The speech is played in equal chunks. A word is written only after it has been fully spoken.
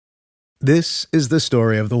This is the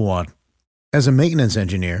story of the one. As a maintenance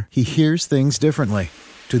engineer, he hears things differently.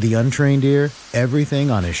 To the untrained ear,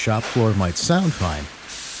 everything on his shop floor might sound fine,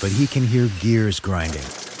 but he can hear gears grinding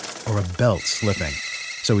or a belt slipping.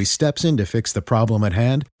 So he steps in to fix the problem at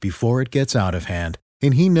hand before it gets out of hand.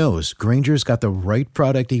 And he knows Grainger's got the right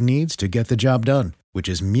product he needs to get the job done, which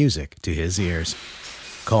is music to his ears.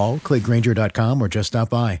 Call, click Grainger.com, or just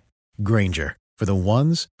stop by. Grainger, for the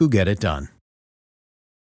ones who get it done.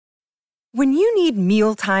 When you need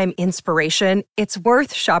mealtime inspiration, it's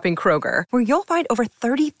worth shopping Kroger, where you'll find over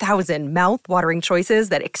 30,000 mouth-watering choices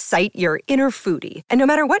that excite your inner foodie. And no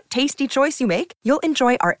matter what tasty choice you make, you'll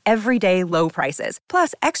enjoy our everyday low prices,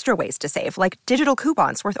 plus extra ways to save, like digital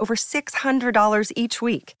coupons worth over $600 each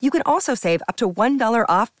week. You can also save up to $1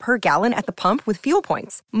 off per gallon at the pump with fuel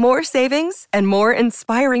points. More savings and more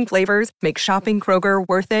inspiring flavors make shopping Kroger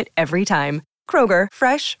worth it every time. Kroger,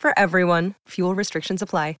 fresh for everyone. Fuel restrictions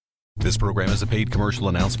apply. This program is a paid commercial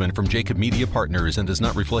announcement from Jacob Media Partners and does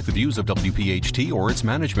not reflect the views of WPHT or its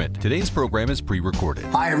management. Today's program is pre-recorded.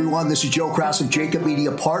 Hi, everyone. This is Joe Kraus of Jacob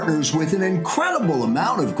Media Partners. With an incredible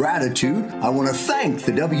amount of gratitude, I want to thank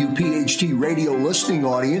the WPHT radio listening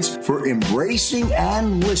audience for embracing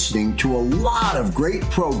and listening to a lot of great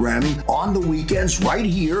programming on the weekends right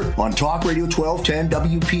here on Talk Radio 1210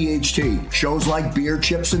 WPHT. Shows like Beer,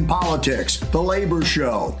 Chips, and Politics, The Labor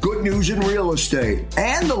Show, Good News in Real Estate,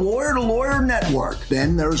 and the Lawyer to Lawyer Network.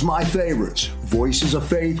 Then there's my favorites, Voices of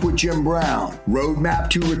Faith with Jim Brown, Roadmap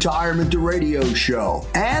to Retirement, the radio show,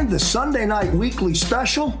 and the Sunday night weekly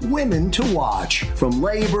special, Women to Watch. From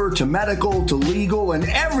labor to medical to legal and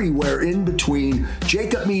everywhere in between,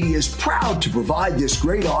 Jacob Media is proud to provide this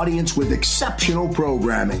great audience with exceptional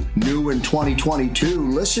programming. New in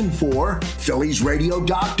 2022, listen for Philly's Radio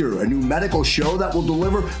Doctor, a new medical show that will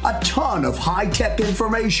deliver a ton of high-tech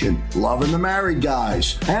information, Loving the Married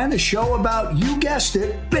Guys, and a show about, you guessed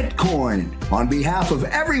it, Bitcoin. On behalf of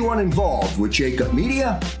everyone involved with Jacob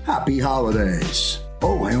Media, happy holidays.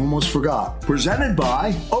 Oh, I almost forgot. Presented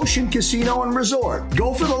by Ocean Casino and Resort.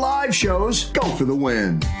 Go for the live shows, go for the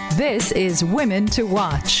win. This is Women to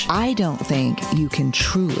Watch. I don't think you can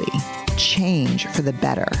truly change for the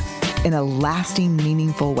better in a lasting,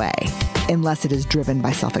 meaningful way unless it is driven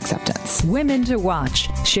by self-acceptance. Women to Watch,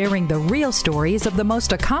 sharing the real stories of the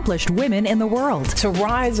most accomplished women in the world. To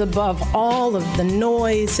rise above all of the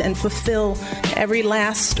noise and fulfill every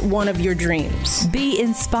last one of your dreams. Be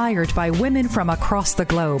inspired by women from across the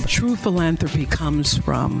globe. True philanthropy comes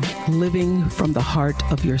from living from the heart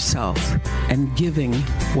of yourself and giving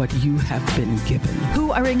what you have been given.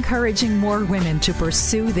 Who are encouraging more women to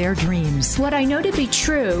pursue their dreams. What I know to be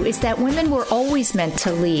true is that women were always meant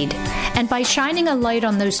to lead. And by shining a light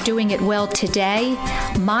on those doing it well today,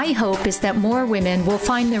 my hope is that more women will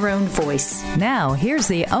find their own voice. Now, here's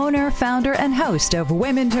the owner, founder, and host of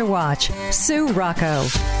Women to Watch, Sue Rocco.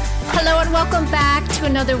 Hello and welcome back to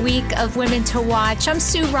another week of Women to Watch. I'm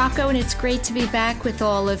Sue Rocco and it's great to be back with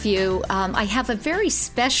all of you. I have a very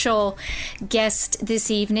special guest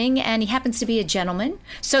this evening and he happens to be a gentleman.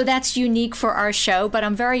 So that's unique for our show, but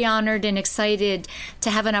I'm very honored and excited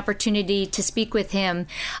to have an opportunity to speak with him.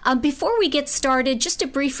 Before we get started, just a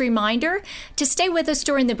brief reminder to stay with us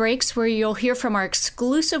during the breaks where you'll hear from our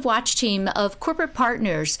exclusive watch team of corporate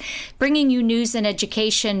partners, bringing you news and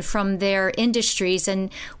education from their industries.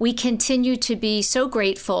 And we continue to be so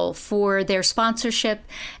grateful for their sponsorship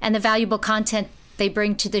and the valuable content they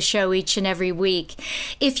bring to the show each and every week.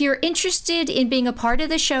 If you're interested in being a part of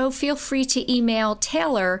the show, feel free to email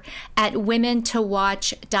Taylor at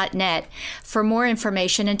womentowatch.net for more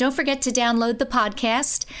information. And don't forget to download the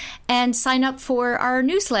podcast and sign up for our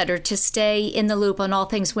newsletter to stay in the loop on all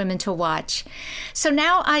things Women to Watch. So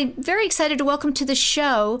now I'm very excited to welcome to the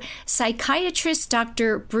show psychiatrist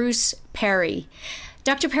Dr. Bruce Perry.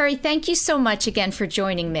 Dr. Perry, thank you so much again for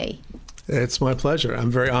joining me. It's my pleasure. I'm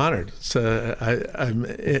very honored. I'm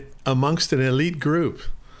amongst an elite group.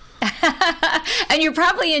 And you're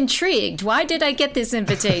probably intrigued. Why did I get this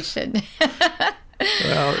invitation?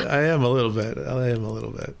 Well, I am a little bit.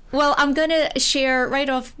 Well, I'm going to share right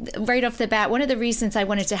off the bat. One of the reasons I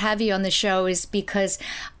wanted to have you on the show is because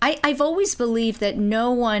I've always believed that no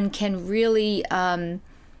one can really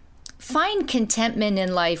find contentment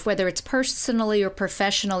in life, whether it's personally or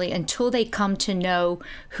professionally, until they come to know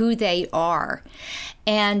who they are.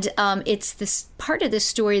 And it's this part of the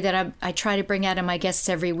story that I try to bring out of my guests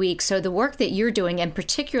every week. So the work that you're doing, and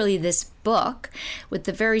particularly this book, with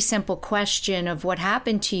the very simple question of what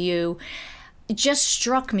happened to you, just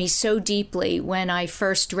struck me so deeply when I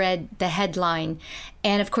first read the headline.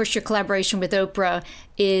 And of course, your collaboration with Oprah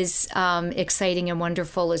is exciting and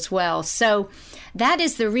wonderful as well. So that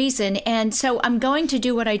is the reason. And so I'm going to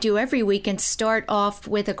do what I do every week and start off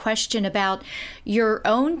with a question about your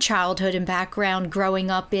own childhood and background growing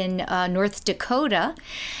up in North Dakota.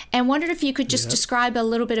 And wondered if you could just describe a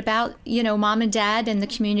little bit about, mom and dad and the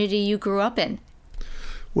community you grew up in.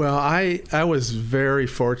 Well, I was very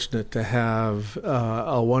fortunate to have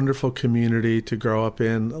a wonderful community to grow up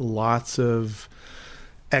in, lots of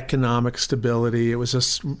economic stability. It was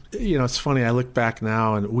it's funny, I look back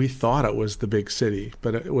now and we thought it was the big city,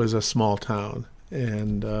 but it was a small town.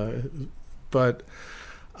 And, but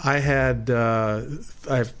I have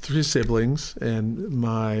 3 siblings, and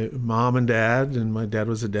my mom and my dad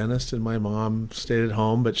was a dentist, and my mom stayed at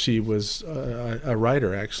home, but she was a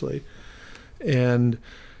writer actually. And,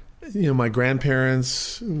 my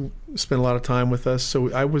grandparents spent a lot of time with us.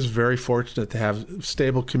 So I was very fortunate to have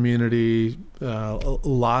stable community,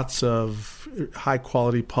 lots of high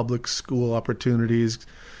quality public school opportunities,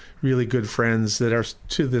 really good friends that are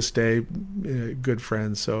to this day good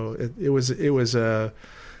friends. So it was a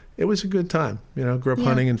good time, grew up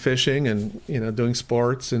hunting and fishing and, doing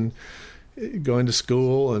sports and going to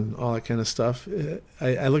school and all that kind of stuff.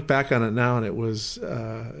 I look back on it now, and it was,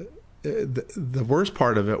 the worst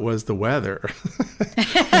part of it was the weather.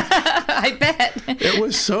 I bet. It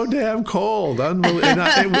was so damn cold.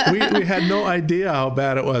 Unbelievable. We had no idea how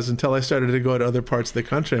bad it was until I started to go to other parts of the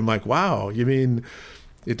country. I'm like, wow, you mean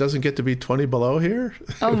it doesn't get to be 20 below here?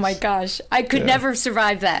 Oh my gosh. I could never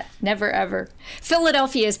survive that. Never, ever.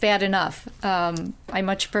 Philadelphia is bad enough. I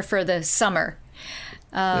much prefer the summer.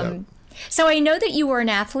 So I know that you were an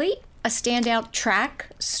athlete, a standout track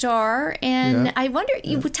star, and I wonder,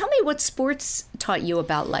 tell me what sports taught you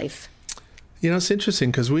about life. It's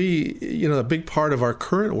interesting because a big part of our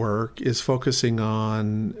current work is focusing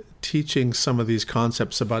on teaching some of these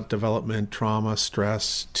concepts about development, trauma,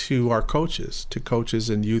 stress to our coaches,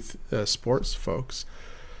 and youth sports folks.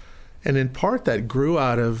 And in part that grew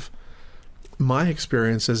out of my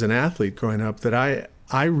experience as an athlete growing up, that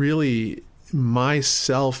I really, my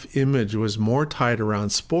self-image was more tied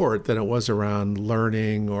around sport than it was around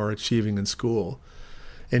learning or achieving in school.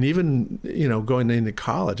 And even, going into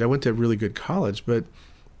college, I went to a really good college, but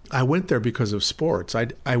I went there because of sports.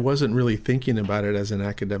 I wasn't really thinking about it as an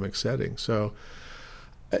academic setting. So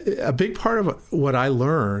a big part of what I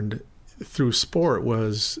learned through sport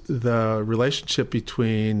was the relationship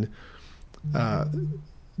between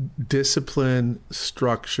discipline,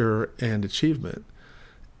 structure, and achievement.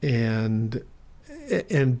 And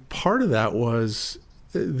part of that was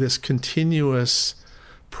this continuous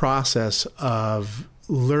process of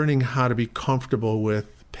learning how to be comfortable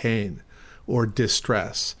with pain or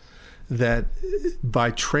distress. That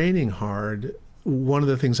by training hard, one of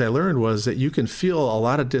the things I learned was that you can feel a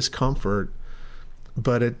lot of discomfort,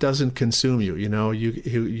 but it doesn't consume you.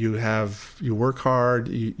 You work hard,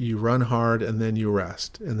 you run hard, and then you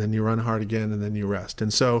rest, and then you run hard again, and then you rest.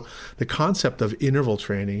 And so the concept of interval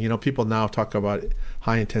training, people now talk about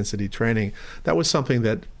high intensity training. That was something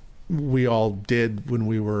that we all did when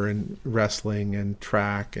we were in wrestling and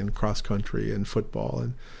track and cross country and football,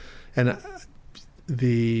 and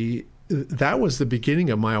that was the beginning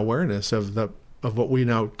of my awareness of what we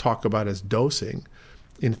now talk about as dosing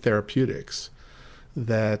in therapeutics.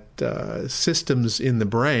 That systems in the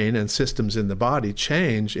brain and systems in the body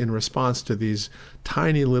change in response to these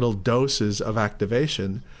tiny little doses of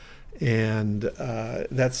activation. And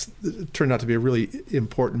that's turned out to be a really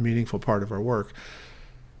important, meaningful part of our work.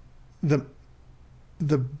 The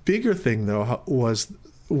bigger thing, though, was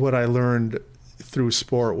what I learned through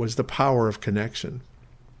sport was the power of connection.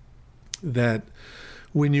 That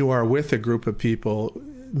when you are with a group of people,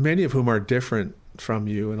 many of whom are different from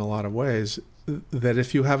you in a lot of ways, that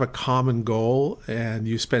if you have a common goal and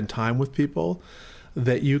you spend time with people,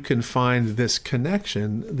 that you can find this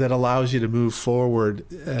connection that allows you to move forward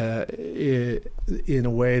in a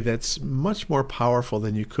way that's much more powerful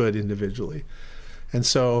than you could individually. And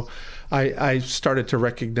so I started to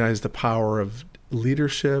recognize the power of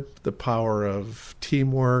leadership, the power of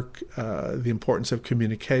teamwork, the importance of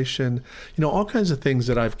communication, all kinds of things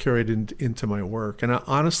that I've carried into my work. And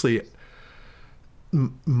honestly,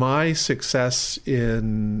 my success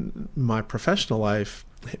in my professional life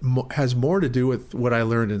has more to do with what I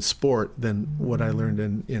learned in sport than what I learned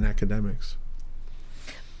in academics.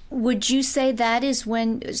 Would you say that is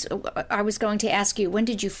when, I was going to ask you, when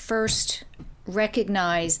did you first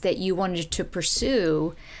recognize that you wanted to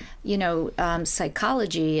pursue,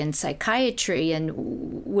 psychology and psychiatry, and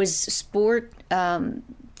was sport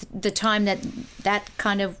the time that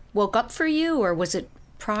kind of woke up for you, or was it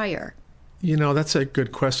prior? That's a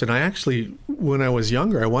good question. I actually, when I was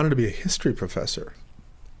younger, I wanted to be a history professor.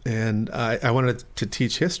 And I wanted to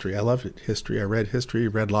teach history. I loved history. I read history,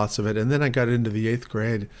 read lots of it. And then I got into the 8th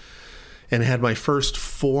grade and had my first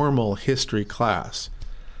formal history class.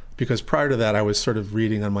 Because prior to that, I was sort of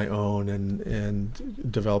reading on my own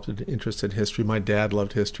and developed an interest in history. My dad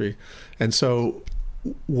loved history. And so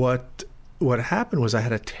what happened was I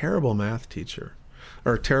had a terrible math teacher,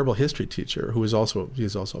 or a terrible history teacher, he was also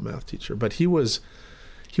a math teacher. But he was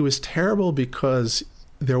terrible because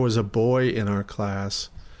there was a boy in our class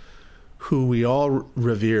who we all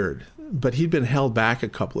revered, but he'd been held back a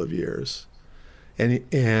couple of years.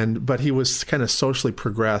 But he was kind of socially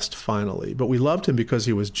progressed finally. But we loved him because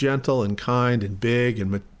he was gentle and kind and big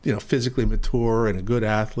and physically mature and a good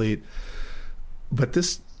athlete. But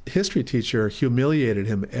this history teacher humiliated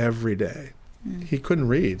him every day. He couldn't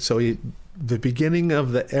read. So the beginning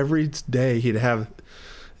of every day he'd have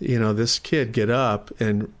this kid get up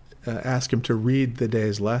and ask him to read the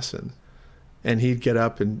day's lesson. And he'd get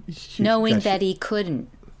up and... Knowing that he couldn't.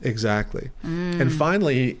 Exactly. And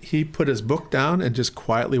finally, he put his book down and just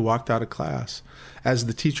quietly walked out of class as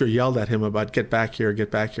the teacher yelled at him about, get back here,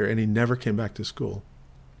 and he never came back to school.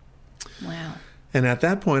 Wow. And at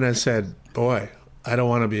that point, I said, boy, I don't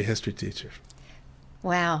want to be a history teacher.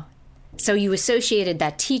 Wow. So you associated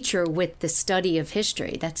that teacher with the study of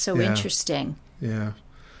history. That's so interesting. Yeah.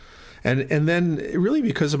 And then really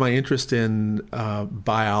because of my interest in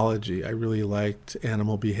biology, I really liked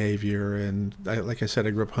animal behavior. And like I said, I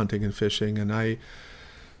grew up hunting and fishing. And I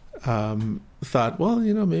thought, well,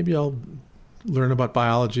 maybe I'll learn about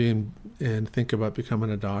biology and think about becoming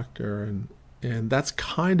a doctor. And that's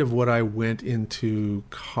kind of what I went into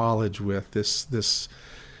college with, this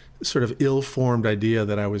sort of ill-formed idea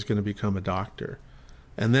that I was going to become a doctor.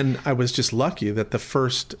 And then I was just lucky that the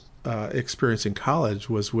first experience in college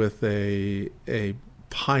was with a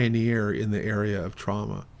pioneer in the area of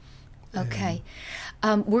trauma. Okay.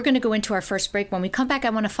 We're going to go into our first break. When we come back,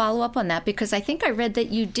 I want to follow up on that because I think I read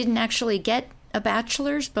that you didn't actually get a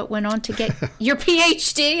bachelor's but went on to get your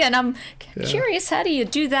PhD, and I'm curious, how do you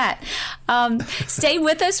do that? Stay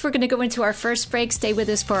with us. We're going to go into our first break. Stay with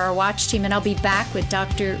us for our watch team, and I'll be back with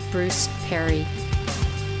Dr. Bruce Perry.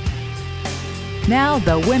 Now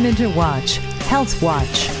the Women to Watch, Health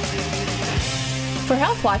Watch. For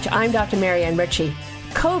Health Watch, I'm Dr. Marianne Ritchie.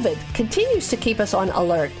 COVID continues to keep us on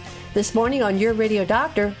alert. This morning on Your Radio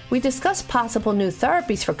Doctor, we discuss possible new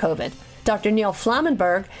therapies for COVID. Dr. Neil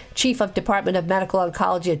Flammenberg, Chief of Department of Medical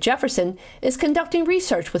Oncology at Jefferson, is conducting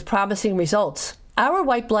research with promising results. Our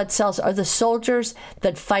white blood cells are the soldiers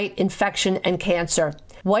that fight infection and cancer.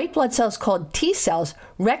 White blood cells, called T cells,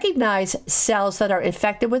 recognize cells that are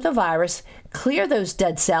infected with a virus, clear those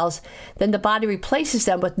dead cells, then the body replaces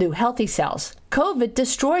them with new healthy cells. COVID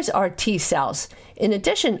destroys our T cells. In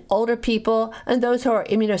addition, older people and those who are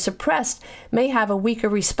immunosuppressed may have a weaker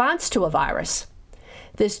response to a virus.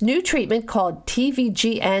 This new treatment, called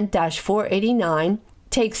TVGN-489,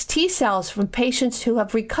 takes T cells from patients who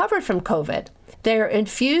have recovered from COVID. They are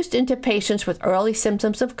infused into patients with early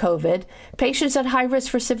symptoms of COVID, patients at high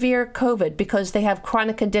risk for severe COVID because they have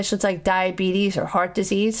chronic conditions like diabetes or heart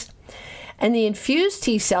disease. And the infused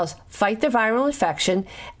T cells fight the viral infection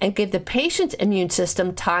and give the patient's immune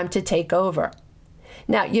system time to take over.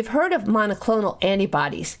 Now, you've heard of monoclonal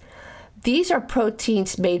antibodies. These are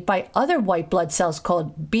proteins made by other white blood cells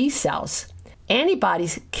called B cells.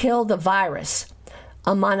 Antibodies kill the virus.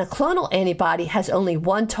 A monoclonal antibody has only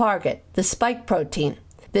one target, the spike protein.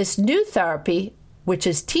 This new therapy, which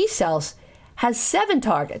is T cells, has 7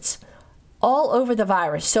 targets all over the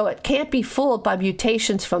virus, so it can't be fooled by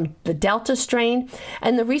mutations from the Delta strain,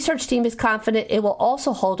 and the research team is confident it will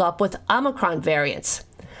also hold up with Omicron variants.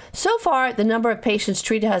 So far, the number of patients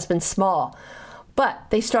treated has been small, but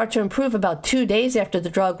they start to improve about 2 days after the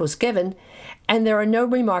drug was given, and there are no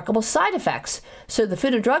remarkable side effects, so the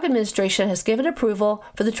Food and Drug Administration has given approval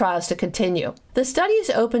for the trials to continue. The study is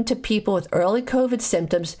open to people with early COVID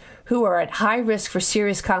symptoms who are at high risk for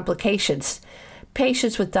serious complications,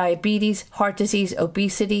 patients with diabetes, heart disease,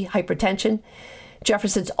 obesity, hypertension.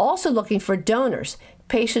 Jefferson's also looking for donors,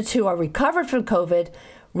 patients who are recovered from COVID,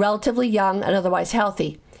 relatively young and otherwise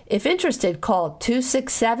healthy. If interested, call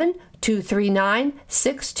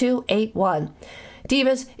 267-239-6281.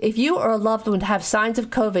 Divas, if you or a loved one have signs of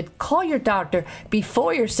COVID, call your doctor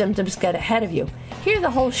before your symptoms get ahead of you. Hear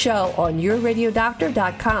the whole show on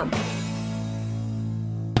yourradiodoctor.com.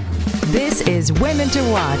 This is Women to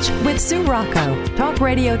Watch with Sue Rocco, Talk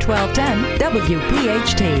Radio 1210,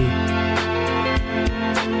 WPHT.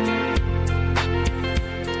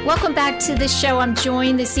 Welcome back to the show. I'm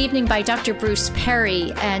joined this evening by Dr. Bruce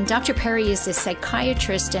Perry, and Dr. Perry is a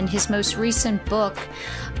psychiatrist, and his most recent book,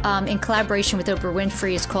 in collaboration with Oprah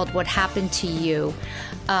Winfrey, is called What Happened to You.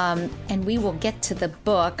 And we will get to the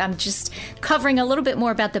book. I'm just covering a little bit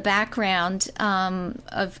more about the background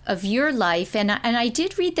of your life, and I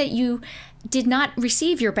did read that you did not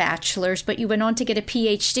receive your bachelor's, but you went on to get a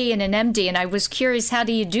PhD and an MD, and I was curious, how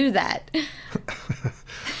do you do that?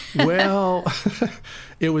 Well,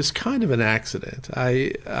 it was kind of an accident.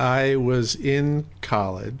 I was in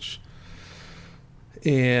college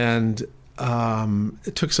and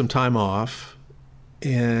took some time off,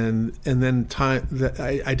 and then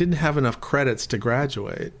I didn't have enough credits to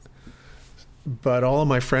graduate. But all of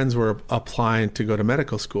my friends were applying to go to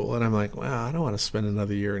medical school, and I'm like, wow, I don't want to spend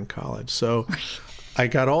another year in college. So I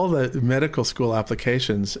got all the medical school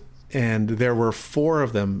applications, and there were 4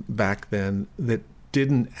 of them back then that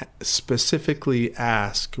didn't specifically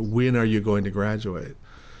ask, when are you going to graduate?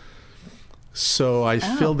 So I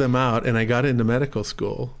filled them out, and I got into medical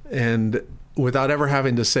school, and without ever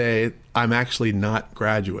having to say, I'm actually not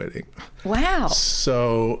graduating. Wow.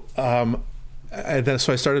 So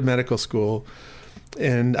so I started medical school,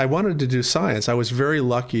 and I wanted to do science. I was very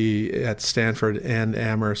lucky at Stanford and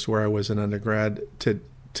Amherst, where I was an undergrad,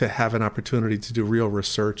 to have an opportunity to do real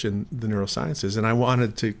research in the neurosciences, and I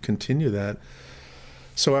wanted to continue that.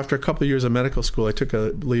 So after a couple of years of medical school, I took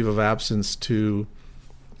a leave of absence to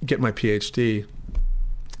get my PhD,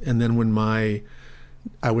 and then when I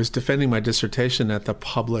was defending my dissertation at the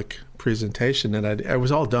public presentation, and I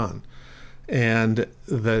was all done. And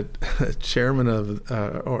the chairman of,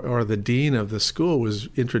 or the dean of the school was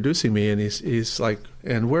introducing me, and he's like,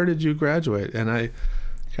 and where did you graduate? And I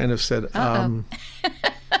kind of said, I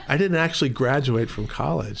didn't actually graduate from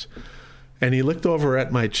college. And he looked over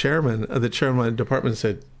at my chairman, the chairman of my department, and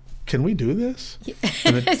said, can we do this?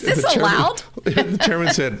 Is this allowed? The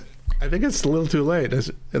chairman said, I think it's a little too late.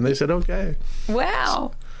 And they said, okay.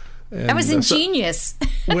 Wow. And that was ingenious.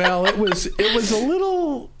 Well, it was a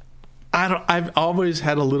little... I've always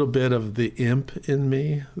had a little bit of the imp in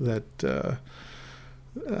me that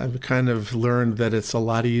I've kind of learned that it's a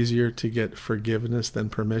lot easier to get forgiveness than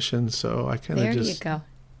permission. So I kind of just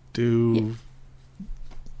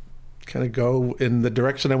kind of go in the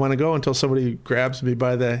direction I want to go until somebody grabs me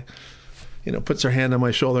by the, puts their hand on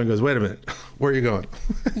my shoulder and goes, wait a minute, where are you going?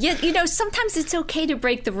 Yeah, sometimes it's okay to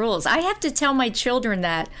break the rules. I have to tell my children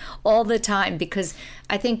that all the time, because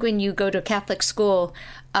I think when you go to Catholic school,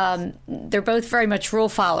 they're both very much rule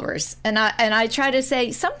followers. And I try to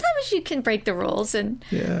say, sometimes you can break the rules. And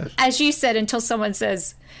as you said, until someone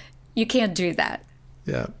says, you can't do that.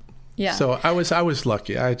 Yeah. Yeah. So I was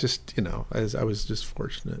lucky. I just, I was just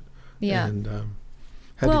fortunate. Yeah. And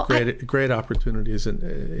had great opportunities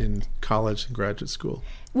in college and graduate school.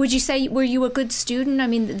 Would you say, were you a good student? I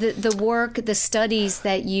mean, the work, the studies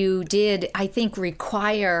that you did, I think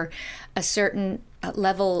require a certain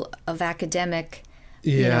level of academic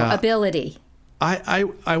ability. I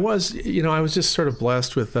was, I was just sort of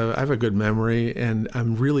blessed with, I have a good memory, and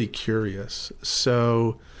I'm really curious.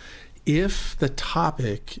 So if the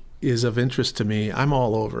topic is of interest to me, I'm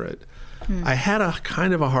all over it. I had a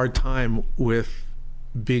kind of a hard time with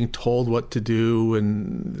being told what to do,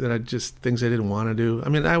 and that things I didn't want to do. I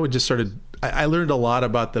mean, I would just I learned a lot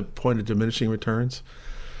about the point of diminishing returns.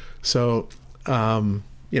 So, in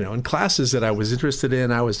classes that I was interested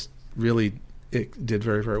in, it did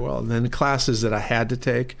very, very well. And then classes that I had to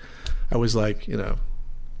take, I was like,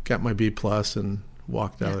 got my B+ and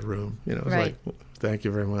walked out of the room. It was like, thank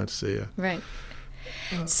you very much, see ya. Right.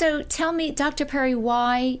 So tell me, Dr. Perry,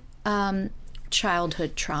 why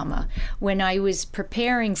childhood trauma? When I was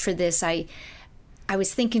preparing for this, I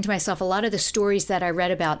was thinking to myself, a lot of the stories that I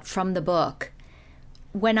read about from the book,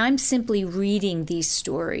 when I'm simply reading these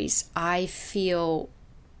stories, I feel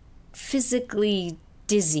physically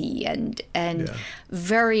dizzy and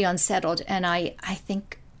very unsettled. And I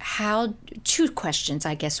think, two questions,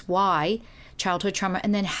 I guess. Why childhood trauma,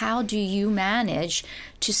 and then how do you manage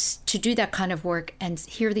to do that kind of work and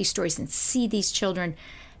hear these stories and see these children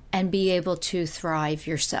and be able to thrive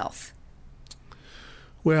yourself?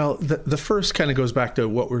 Well, the first kind of goes back to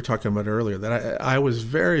what we were talking about earlier, that I was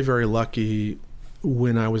very, very lucky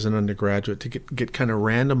when I was an undergraduate to get kind of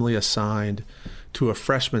randomly assigned to a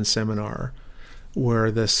freshman seminar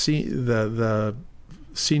where the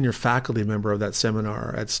senior faculty member of that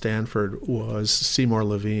seminar at Stanford was Seymour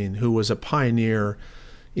Levine, who was a pioneer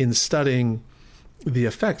in studying the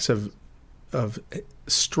effects of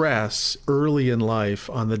stress early in life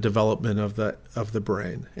on the development of the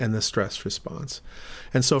brain and the stress response.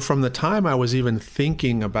 And so from the time I was even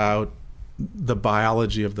thinking about the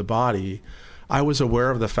biology of the body, I was aware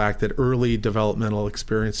of the fact that early developmental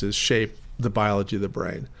experiences shape the biology of the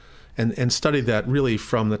brain, and studied that really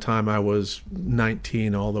from the time I was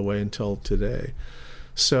 19 all the way until today.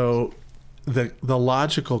 So the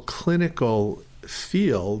logical clinical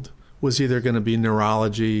field was either going to be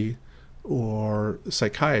neurology or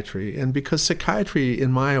psychiatry. And because psychiatry,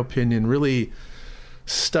 in my opinion, really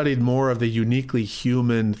studied more of the uniquely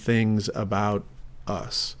human things about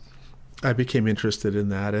us, I became interested in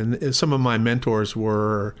that. And some of my mentors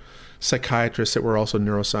were psychiatrists that were also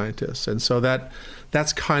neuroscientists. And so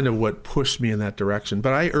that's kind of what pushed me in that direction.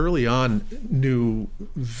 But I early on knew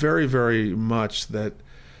very, very much that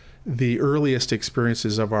the earliest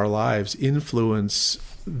experiences of our lives influence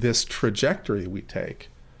this trajectory we take.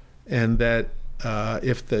 And that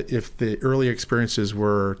if the early experiences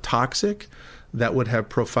were toxic, that would have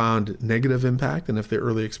profound negative impact. And if the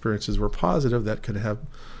early experiences were positive, that could have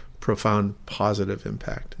profound positive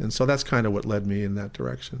impact. And so that's kind of what led me in that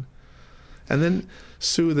direction. And then,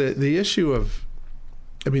 Sue, the issue of,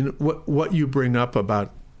 I mean, what you bring up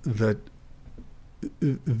about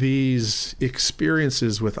these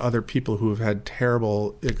experiences with other people who have had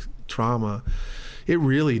terrible trauma, it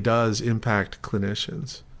really does impact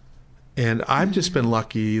clinicians. And I've just been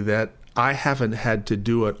lucky that I haven't had to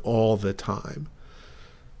do it all the time.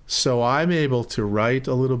 So I'm able to write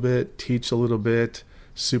a little bit, teach a little bit,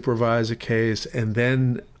 supervise a case, and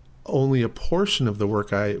then only a portion of the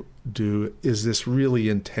work I do is this really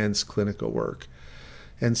intense clinical work.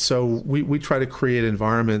 And so we try to create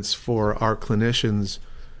environments for our clinicians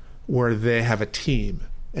where they have a team,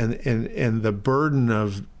 and the burden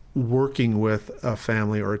of working with a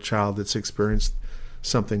family or a child that's experienced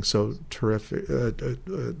something so terrific,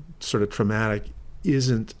 sort of traumatic,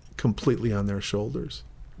 isn't completely on their shoulders.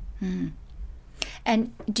 Mm.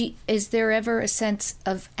 And is there ever a sense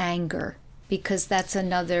of anger? Because that's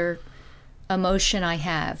another emotion I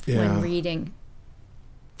have when reading.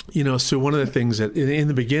 You know, so one of the things that in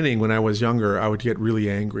the beginning, when I was younger, I would get really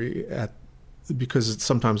angry because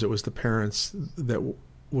sometimes it was the parents that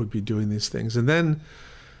would be doing these things. And then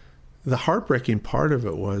the heartbreaking part of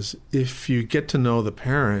it was, if you get to know the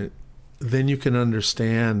parent, then you can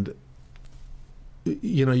understand,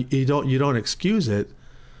 you know, you don't excuse it,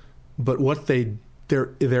 but what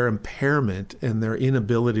their impairment and their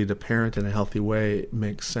inability to parent in a healthy way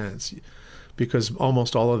makes sense, because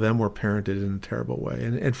almost all of them were parented in a terrible way.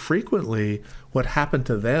 And frequently what happened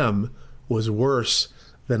to them was worse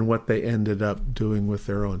than what they ended up doing with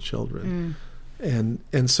their own children.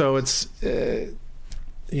 And so it's,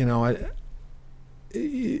 you know,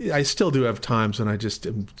 I still do have times when I just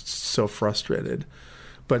am so frustrated.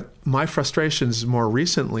 But my frustrations more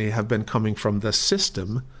recently have been coming from the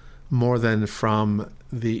system more than from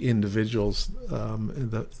the individuals,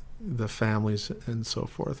 the families and so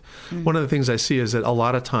forth. One of the things I see is that a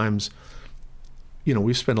lot of times, you know,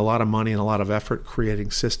 we spend a lot of money and a lot of effort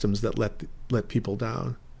creating systems that let people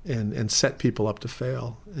down and set people up to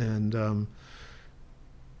fail. And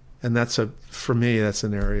that's for me, that's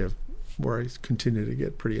an area where I continue to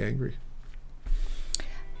get pretty angry.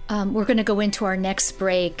 We're going to go into our next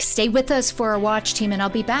break. Stay with us for our watch team, and I'll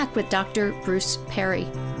be back with Dr. Bruce Perry.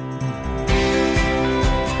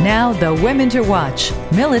 Now, the Women to Watch,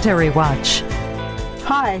 Military Watch.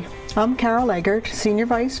 Hi, I'm Carol Eggert, Senior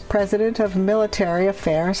Vice President of Military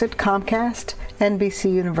Affairs at Comcast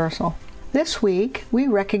NBC Universal. This week, we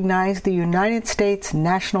recognize the United States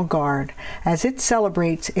National Guard as it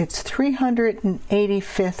celebrates its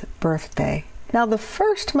 385th birthday. Now, the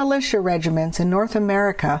first militia regiments in North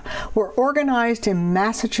America were organized in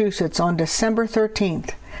Massachusetts on December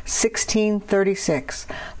 13th, 1636,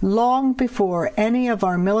 long before any of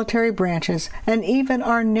our military branches and even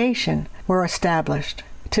our nation were established.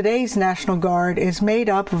 Today's National Guard is made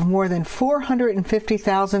up of more than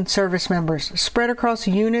 450,000 service members spread across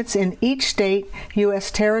units in each state, U.S.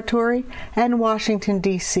 territory, and Washington,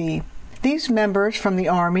 D.C. These members from the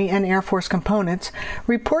Army and Air Force components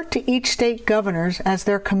report to each state governors as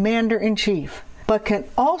their commander-in-chief, but can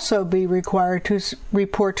also be required to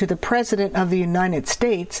report to the President of the United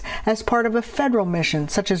States as part of a federal mission,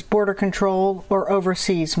 such as border control or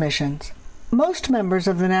overseas missions. Most members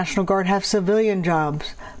of the National Guard have civilian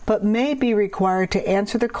jobs, but may be required to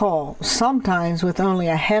answer the call, sometimes with only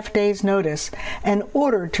a half-day's notice, and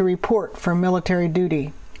ordered to report for military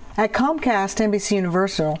duty. At Comcast NBC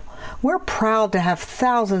Universal, we're proud to have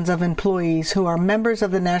thousands of employees who are members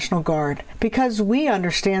of the National Guard because we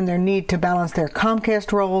understand their need to balance their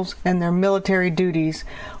Comcast roles and their military duties.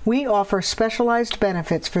 We offer specialized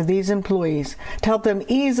benefits for these employees to help them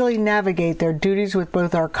easily navigate their duties with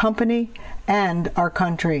both our company and our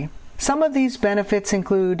country. Some of these benefits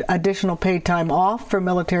include additional paid time off for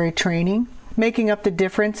military training, making up the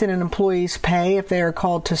difference in an employee's pay if they are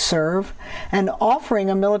called to serve, and offering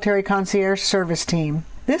a military concierge service team.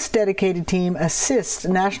 This dedicated team assists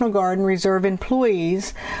National Guard and Reserve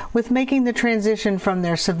employees with making the transition from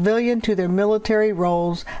their civilian to their military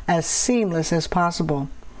roles as seamless as possible.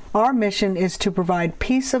 Our mission is to provide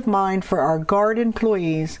peace of mind for our Guard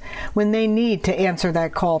employees when they need to answer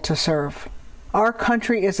that call to serve. Our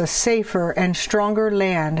country is a safer and stronger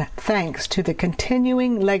land thanks to the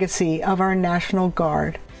continuing legacy of our National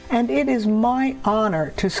Guard. And it is my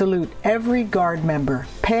honor to salute every Guard member,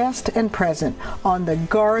 past and present, on the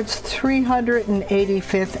Guard's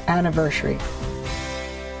 385th anniversary.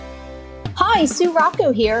 Hi, Sue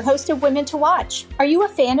Rocco here, host of Women to Watch. Are you a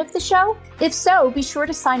fan of the show? If so, be sure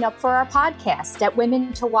to sign up for our podcast at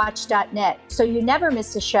womentowatch.net so you never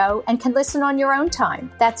miss a show and can listen on your own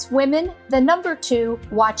time. That's watch.net.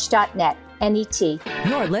 NET.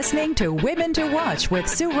 You're listening to Women to Watch with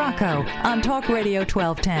Sue Rocco on Talk Radio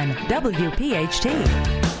 1210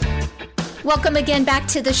 WPHT. Welcome again back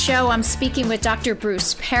to the show. I'm speaking with Dr.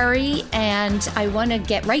 Bruce Perry, and I want to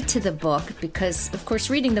get right to the book because, of course,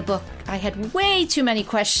 reading the book, I had way too many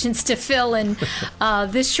questions to fill in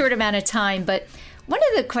this short amount of time. But one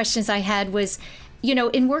of the questions I had was, you know,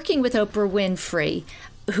 in working with Oprah Winfrey,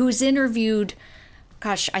 who's interviewed,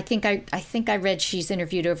 gosh, I think I read she's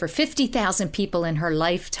interviewed over 50,000 people in her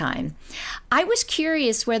lifetime. I was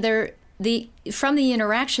curious whether from the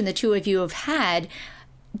interaction the two of you have had,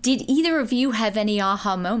 did either of you have any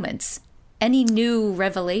aha moments, any new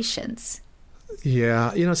revelations?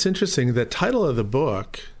 Yeah, you know, it's interesting. The title of the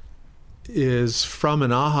book is from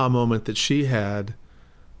an aha moment that she had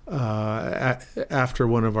after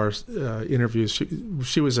one of our interviews.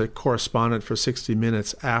 She was a correspondent for 60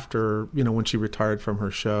 Minutes after, you know, when she retired from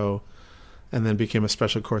her show and then became a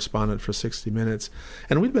special correspondent for 60 Minutes.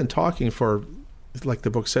 And we'd been talking for, like the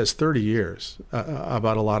book says, 30 years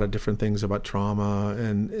about a lot of different things about trauma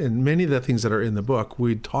and many of the things that are in the book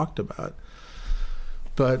we'd talked about.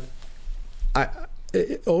 But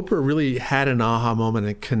Oprah really had an aha moment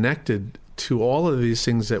and connected to all of these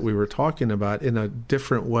things that we were talking about in a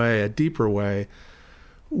different way, a deeper way,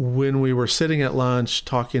 when we were sitting at lunch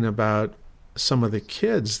talking about some of the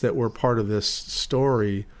kids that were part of this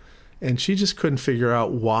story. And she just couldn't figure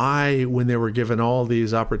out why, when they were given all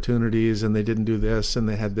these opportunities and they didn't do this and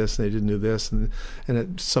they had this and they didn't do this. And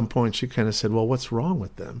at some point she kind of said, well, what's wrong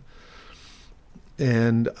with them?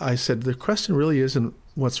 And I said, the question really isn't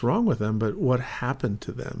what's wrong with them, but what happened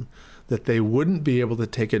to them, that they wouldn't be able to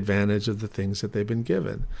take advantage of the things that they've been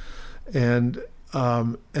given. And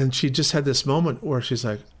she just had this moment where she's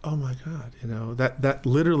like, oh my God, you know, that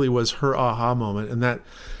literally was her aha moment. And that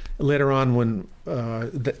later on, when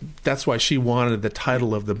that's why she wanted the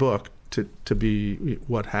title of the book to be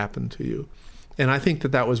What Happened to You. And I think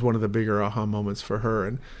that was one of the bigger aha moments for her.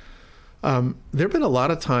 And there have been a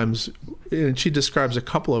lot of times, and she describes a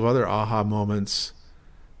couple of other aha moments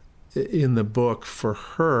in the book for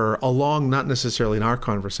her, along, not necessarily in our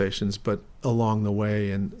conversations, but along the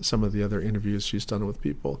way in some of the other interviews she's done with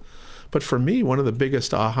people. But for me, one of the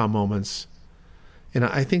biggest aha moments, and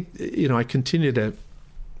I think, you know, I continue to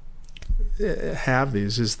have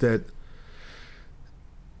these, is that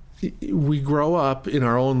we grow up in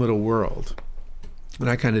our own little world. And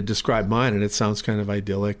I kind of describe mine, and it sounds kind of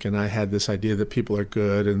idyllic. And I had this idea that people are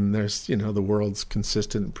good, and there's, you know, the world's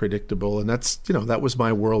consistent and predictable. And that's, you know, that was my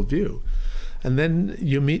worldview. And then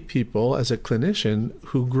you meet people as a clinician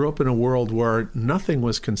who grew up in a world where nothing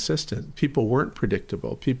was consistent. People weren't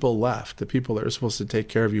predictable. People left. The people that are supposed to take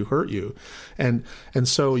care of you hurt you. And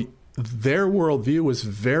so their worldview was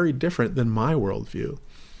very different than my worldview.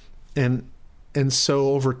 And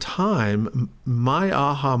so over time, my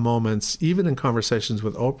aha moments, even in conversations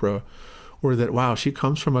with Oprah, were that, wow, she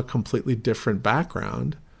comes from a completely different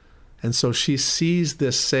background. And so she sees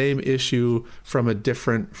this same issue from a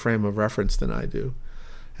different frame of reference than I do.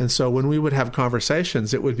 And so when we would have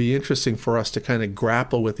conversations, it would be interesting for us to kind of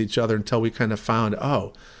grapple with each other until we kind of found,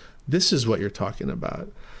 oh, this is what you're talking about.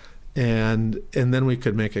 And then we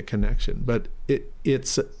could make a connection. But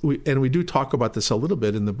we do talk about this a little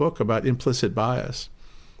bit in the book about implicit bias,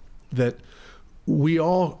 that we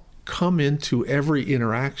all come into every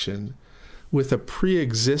interaction with a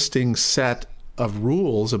pre-existing set of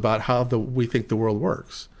rules about how we think the world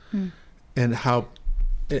works,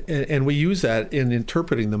 and we use that in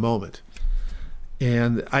interpreting the moment.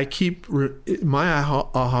 And I keep my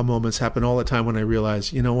aha moments happen all the time when I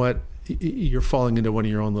realize, you know what, you're falling into one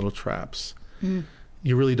of your own little traps. You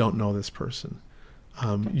really don't know this person.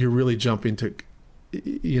 You're really jumping to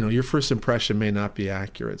your first impression may not be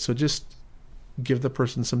accurate. So just give the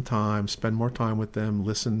person some time, spend more time with them,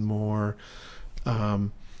 listen more.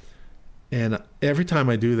 And every time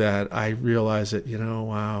I do that, I realize that,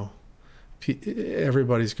 wow,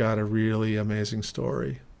 everybody's got a really amazing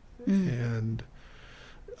story. And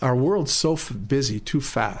our world's so busy, too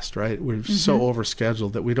fast, right? We're so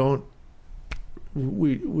overscheduled that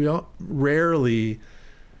we rarely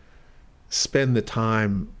spend the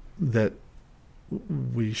time that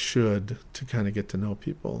we should to kind of get to know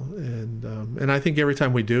people. And I think every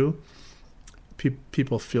time we do,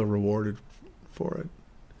 people feel rewarded for it.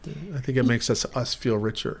 I think it makes us feel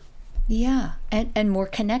richer. Yeah, and more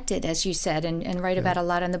connected, as you said, and write about a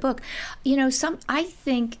lot in the book. I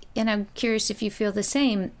think, and I'm curious if you feel the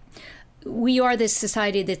same, we are this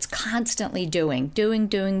society that's constantly doing,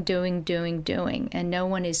 and no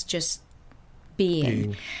one is just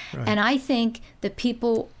being. Right. And I think that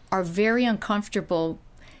people are very uncomfortable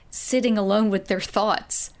sitting alone with their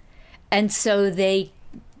thoughts, and so they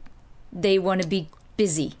want to be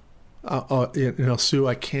busy. Sue,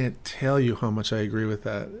 I can't tell you how much I agree with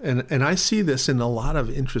that. And I see this in a lot of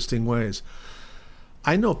interesting ways.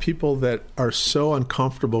 I know people that are so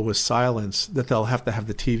uncomfortable with silence that they'll have to have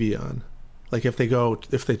the TV on. Like if they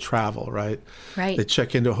travel, right? Right. They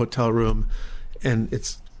check into a hotel room and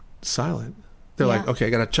it's silent. They're like, okay, I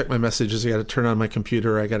got to check my messages. I got to turn on my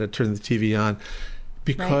computer. I got to turn the TV on.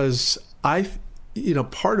 Because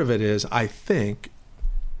part of it is I think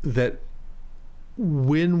that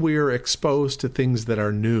when we're exposed to things that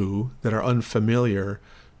are new, that are unfamiliar,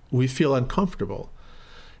 we feel uncomfortable.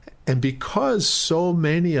 And because so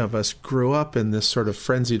many of us grew up in this sort of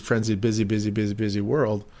frenzied, busy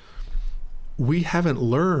world, we haven't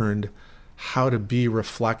learned how to be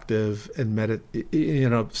reflective and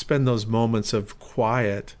spend those moments of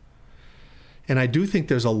quiet. And I do think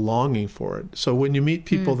there's a longing for it. So when you meet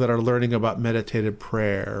people that are learning about meditative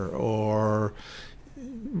prayer, or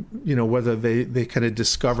whether they kind of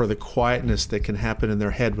discover the quietness that can happen in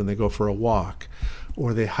their head when they go for a walk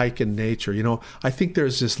or they hike in nature, I think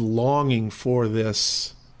there's this longing for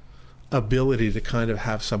this ability to kind of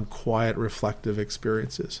have some quiet, reflective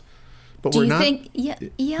experiences. But Do you think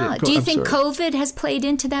COVID has played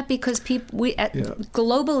into that? Because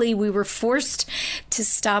globally we were forced to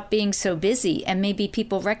stop being so busy, and maybe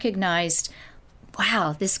people recognized,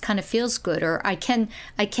 wow, this kind of feels good, or I can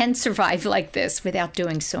survive like this without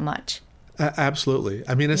doing so much. Absolutely.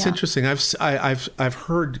 I mean, it's interesting. I've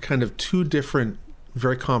heard kind of two different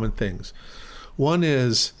very common things. One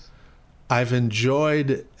is I've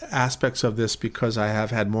enjoyed aspects of this because I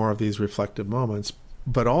have had more of these reflective moments,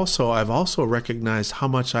 but also I've also recognized how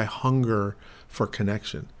much I hunger for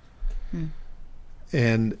connection.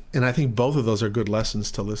 And I think both of those are good lessons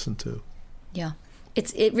to listen to. Yeah.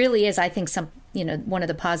 It really is, I think, one of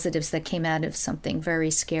the positives that came out of something very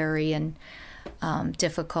scary and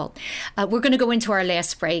difficult. We're going to go into our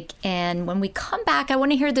last break, and when we come back, I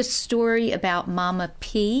want to hear the story about Mama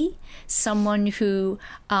P, someone who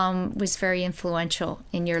was very influential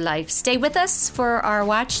in your life. Stay with us for our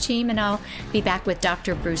Watch team, and I'll be back with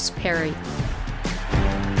Dr. Bruce Perry.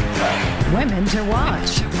 Women to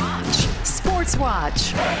Watch. Sports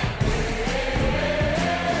Watch.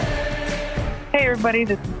 Hey everybody,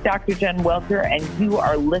 this is Dr. Jen Welter, and you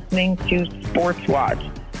are listening to Sports Watch.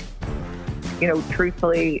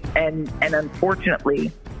 Truthfully and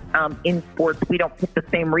unfortunately, in sports, we don't put the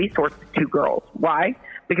same resources to girls. Why?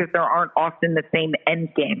 Because there aren't often the same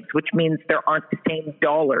end games, which means there aren't the same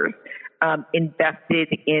dollars invested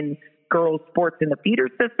in girls' sports in the feeder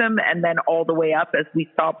system, and then all the way up, as we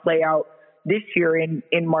saw play out this year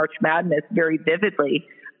in March Madness very vividly,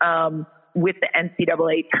 with the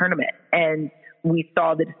NCAA tournament. And we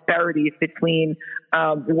saw the disparities between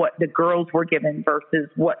what the girls were given versus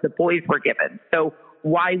what the boys were given. So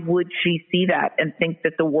why would she see that and think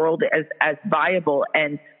that the world is as viable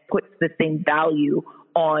and puts the same value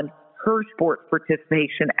on her sport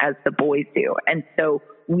participation as the boys do? And so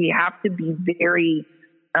we have to be very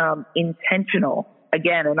intentional,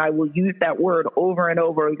 again, and I will use that word over and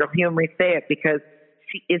over. You'll hear me say it because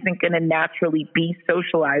she isn't going to naturally be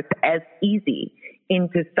socialized as easy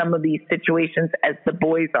into some of these situations as the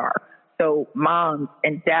boys are. So moms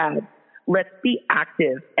and dads, let's be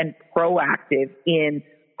active and proactive in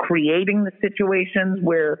creating the situations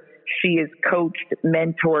where she is coached,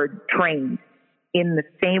 mentored, trained in the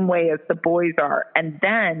same way as the boys are. And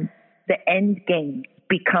then the end games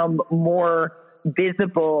become more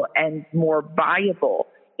visible and more viable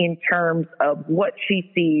in terms of what she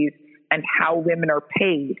sees and how women are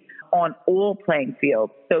paid on all playing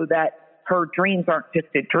fields, so that her dreams aren't just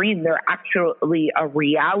a dream, they're actually a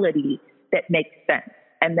reality that makes sense,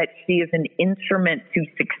 and that she is an instrument to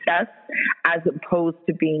success as opposed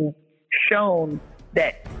to being shown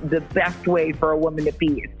that the best way for a woman to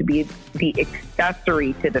be is to be the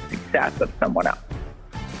accessory to the success of someone else.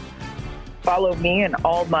 Follow me in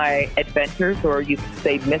all my adventures, or you could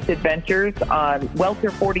say misadventures, on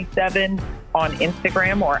Welter47 on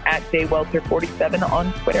Instagram or at JWelter47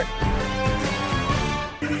 on Twitter.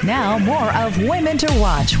 Now, more of Women to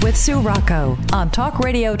Watch with Sue Rocco on Talk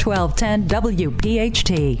Radio 1210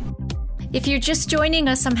 WPHT. If you're just joining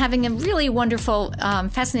us, I'm having a really wonderful,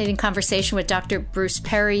 fascinating conversation with Dr. Bruce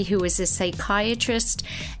Perry, who is a psychiatrist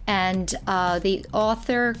and the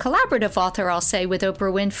author, collaborative author, I'll say, with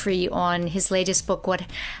Oprah Winfrey on his latest book, What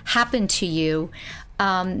Happened to You.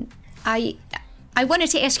 I wanted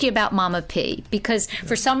to ask you about Mama P, because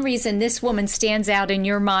for some reason this woman stands out in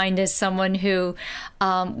your mind as someone who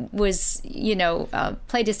was,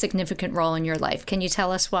 played a significant role in your life. Can you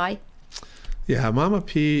tell us why? Yeah, Mama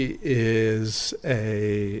P is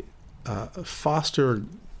a foster,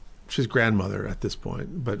 she's grandmother at this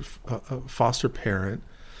point, but a foster parent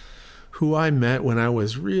who I met when I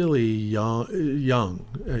was really young,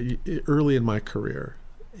 early in my career.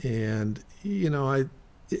 And,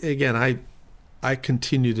 I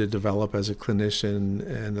continue to develop as a clinician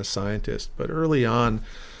and a scientist, but early on,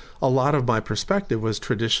 a lot of my perspective was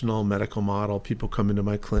traditional medical model. People come into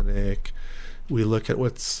my clinic, we look at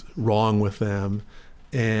what's wrong with them,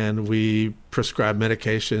 and we prescribe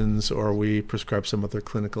medications or we prescribe some other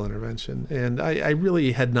clinical intervention. And I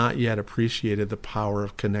really had not yet appreciated the power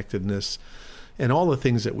of connectedness, and all the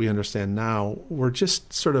things that we understand now were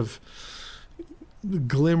just sort of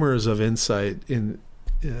glimmers of insight in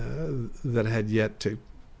that had yet to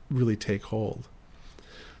really take hold.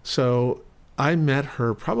 So I met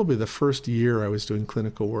her probably the first year I was doing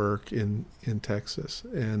clinical work in Texas,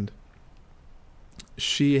 and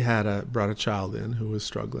she had brought a child in who was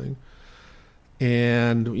struggling.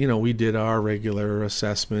 And, we did our regular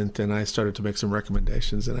assessment, and I started to make some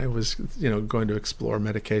recommendations, and I was, going to explore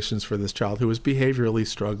medications for this child who was behaviorally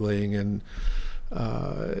struggling. And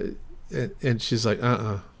she's like,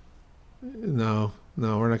 no,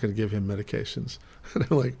 we're not going to give him medications. And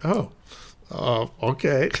I'm like, oh,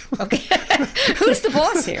 okay. Okay. Who's the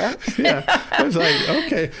boss here? Yeah. I was like,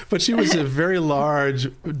 okay. But she was a very large,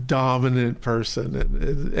 dominant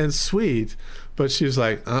person and sweet. But she was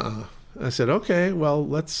like, I said, okay, well,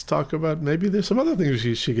 let's talk about maybe there's some other things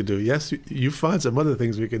she could do. Yes, you find some other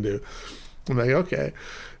things we can do. I'm like, okay.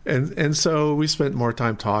 And so we spent more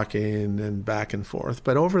time talking and back and forth.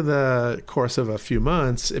 But over the course of a few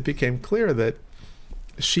months, it became clear that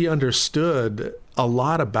she understood a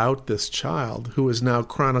lot about this child, who is now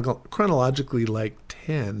chronologically like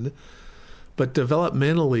 10, but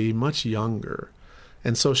developmentally much younger.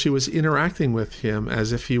 And so she was interacting with him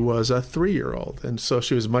as if he was a 3-year-old. And so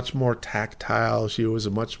she was much more tactile. She was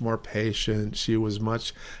much more patient. She was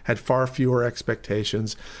had far fewer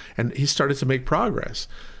expectations. And he started to make progress.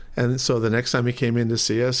 And so the next time he came in to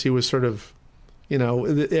see us, he was sort of,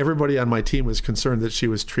 everybody on my team was concerned that she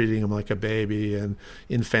was treating him like a baby and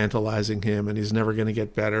infantilizing him, and he's never going to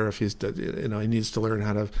get better if he needs to learn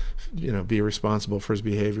how to, be responsible for his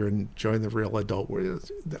behavior and join the real adult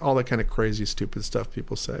world. All that kind of crazy, stupid stuff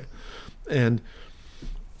people say. And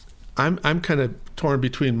I'm kind of torn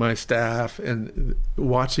between my staff and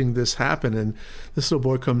watching this happen. And this little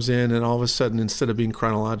boy comes in, and all of a sudden, instead of being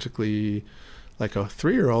chronologically like a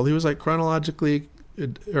 3-year-old, he was like chronologically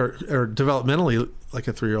or developmentally like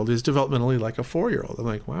a 3-year-old. He's developmentally like a 4-year-old. I'm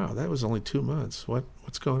like, wow, that was only 2 months.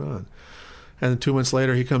 What's going on? And then 2 months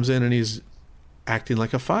later, he comes in and he's acting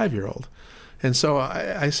like a 5-year-old. And so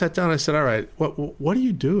I sat down. I said, all right, what are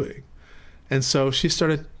you doing? And so she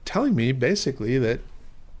started telling me basically that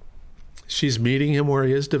she's meeting him where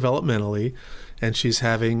he is developmentally, and she's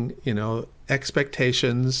having,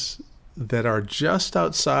 expectations that are just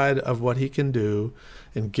outside of what he can do,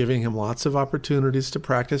 and giving him lots of opportunities to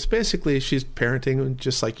practice. Basically, she's parenting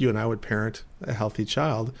just like you and I would parent a healthy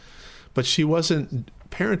child, but she wasn't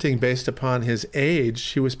parenting based upon his age.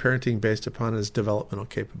 She was parenting based upon his developmental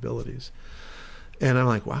capabilities. And I'm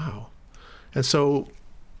like, wow. And so,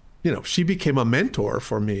 she became a mentor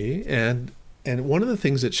for me. And one of the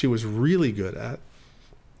things that she was really good at,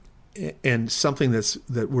 and something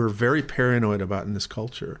that we're very paranoid about in this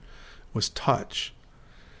culture, was touch.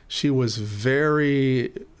 She was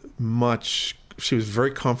very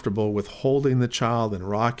comfortable with holding the child and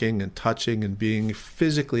rocking and touching and being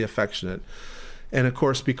physically affectionate. And of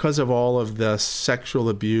course, because of all of the sexual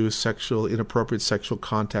abuse, inappropriate sexual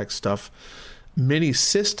contact stuff, many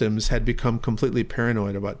systems had become completely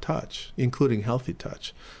paranoid about touch, including healthy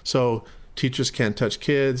touch. So teachers can't touch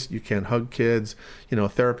kids, you can't hug kids,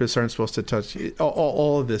 therapists aren't supposed to touch,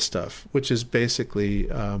 all of this stuff, which is basically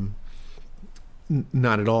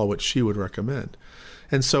not at all what she would recommend.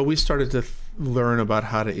 And so we started to learn about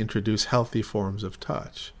how to introduce healthy forms of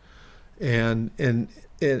touch. And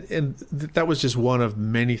that was just one of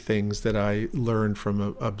many things that I learned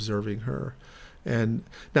from observing her. And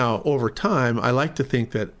now over time, I like to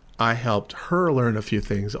think that I helped her learn a few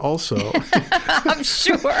things also. I'm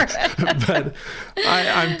sure. But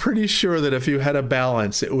I'm pretty sure that if you had a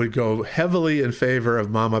balance, it would go heavily in favor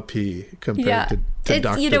of Mama P compared to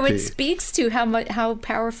Dr. P. It speaks to how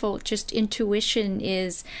powerful just intuition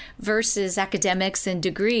is versus academics and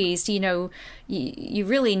degrees. You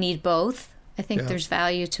really need both. I think there's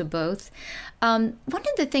value to both. One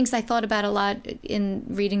of the things I thought about a lot in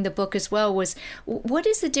reading the book as well was, what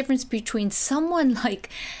is the difference between someone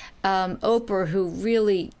like Oprah, who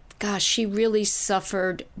really, she really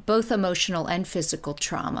suffered both emotional and physical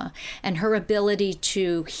trauma, and her ability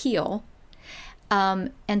to heal,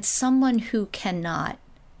 and someone who cannot?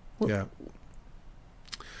 Yeah.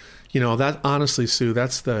 That honestly, Sue,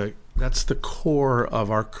 that's the core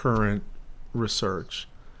of our current research.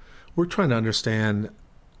 We're trying to understand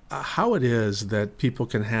how it is that people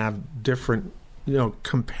can have different,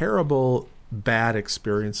 comparable bad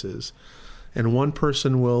experiences, and one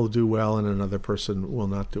person will do well and another person will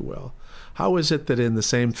not do well. How is it that in the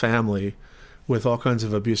same family with all kinds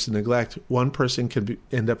of abuse and neglect, one person can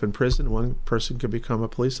end up in prison, one person can become a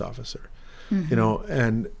police officer?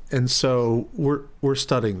 Mm-hmm. And so we're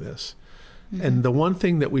studying this. Mm-hmm. And the one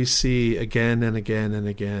thing that we see again and again and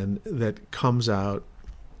again that comes out,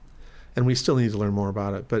 and we still need to learn more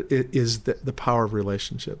about it, but it is the power of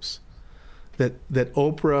relationships. That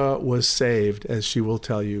Oprah was saved, as she will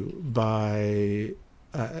tell you, by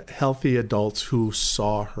healthy adults who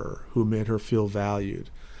saw her, who made her feel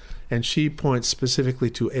valued. And she points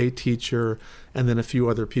specifically to a teacher and then a few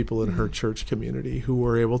other people in her church community who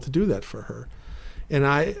were able to do that for her. And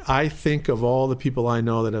I think of all the people I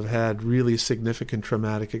know that have had really significant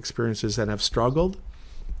traumatic experiences and have struggled,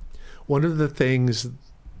 one of the things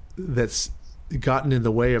that's gotten in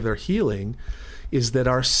the way of their healing is that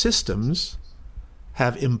our systems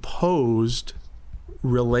have imposed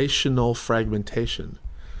relational fragmentation.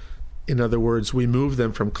 In other words, we move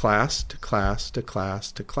them from class to class to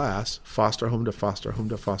class to class, foster home to foster home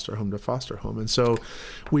to foster home to foster home. And so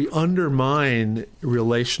we undermine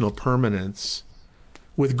relational permanence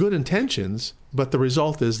with good intentions, but the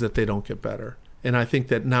result is that they don't get better. And I think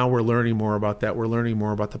that now we're learning more about that. We're learning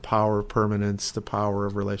more about the power of permanence, the power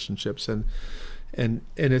of relationships, and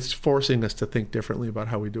it's forcing us to think differently about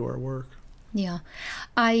how we do our work. Yeah.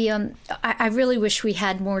 I really wish we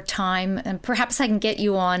had more time, and perhaps I can get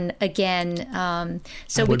you on again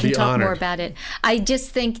so we can talk more about it. I just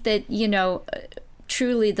think that,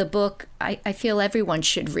 truly the book, I feel everyone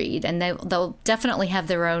should read, and they'll definitely have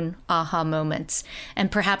their own aha moments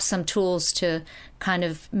and perhaps some tools to kind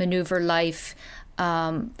of maneuver life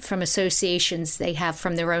from associations they have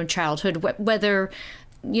from their own childhood, whether,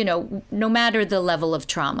 no matter the level of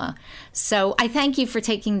trauma. So I thank you for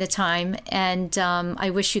taking the time, and I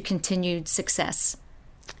wish you continued success.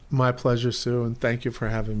 My pleasure, Sue, and thank you for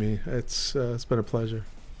having me. It's been a pleasure.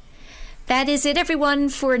 That is it, everyone,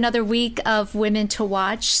 for another week of Women to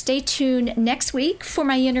Watch. Stay tuned next week for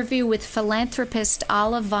my interview with philanthropist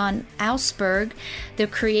Ala von Augsburg, the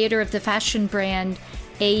creator of the fashion brand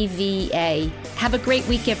AVA. Have a great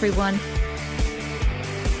week, everyone.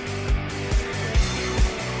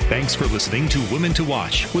 Thanks for listening to Women to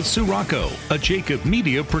Watch with Sue Rocco, a Jacob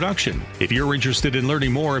Media production. If you're interested in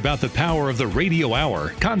learning more about the power of the radio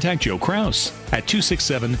hour, contact Joe Kraus at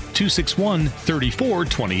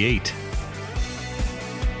 267-261-3428.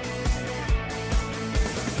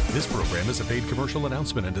 This program is a paid commercial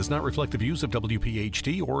announcement and does not reflect the views of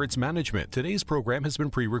WPHT or its management. Today's program has been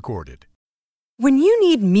pre-recorded. When you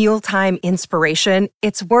need mealtime inspiration,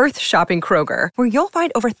 it's worth shopping Kroger, where you'll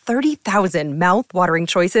find over 30,000 mouth-watering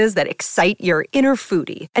choices that excite your inner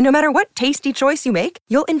foodie. And no matter what tasty choice you make,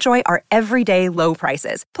 you'll enjoy our everyday low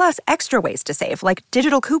prices, plus extra ways to save, like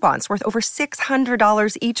digital coupons worth over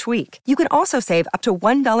 $600 each week. You can also save up to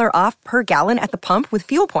 $1 off per gallon at the pump with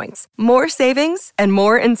fuel points. More savings and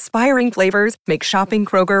more inspiring flavors make shopping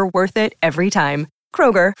Kroger worth it every time.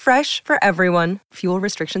 Kroger, fresh for everyone. Fuel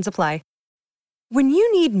restrictions apply. When you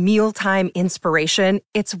need mealtime inspiration,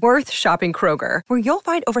 it's worth shopping Kroger, where you'll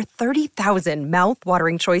find over 30,000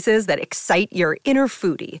 mouth-watering choices that excite your inner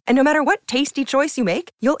foodie. And no matter what tasty choice you make,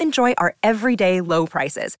 you'll enjoy our everyday low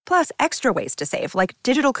prices, plus extra ways to save, like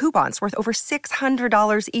digital coupons worth over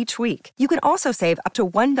 $600 each week. You can also save up to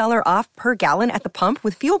 $1 off per gallon at the pump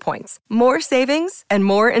with fuel points. More savings and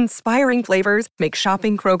more inspiring flavors make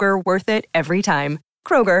shopping Kroger worth it every time.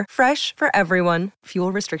 Kroger, fresh for everyone.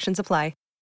 Fuel restrictions apply.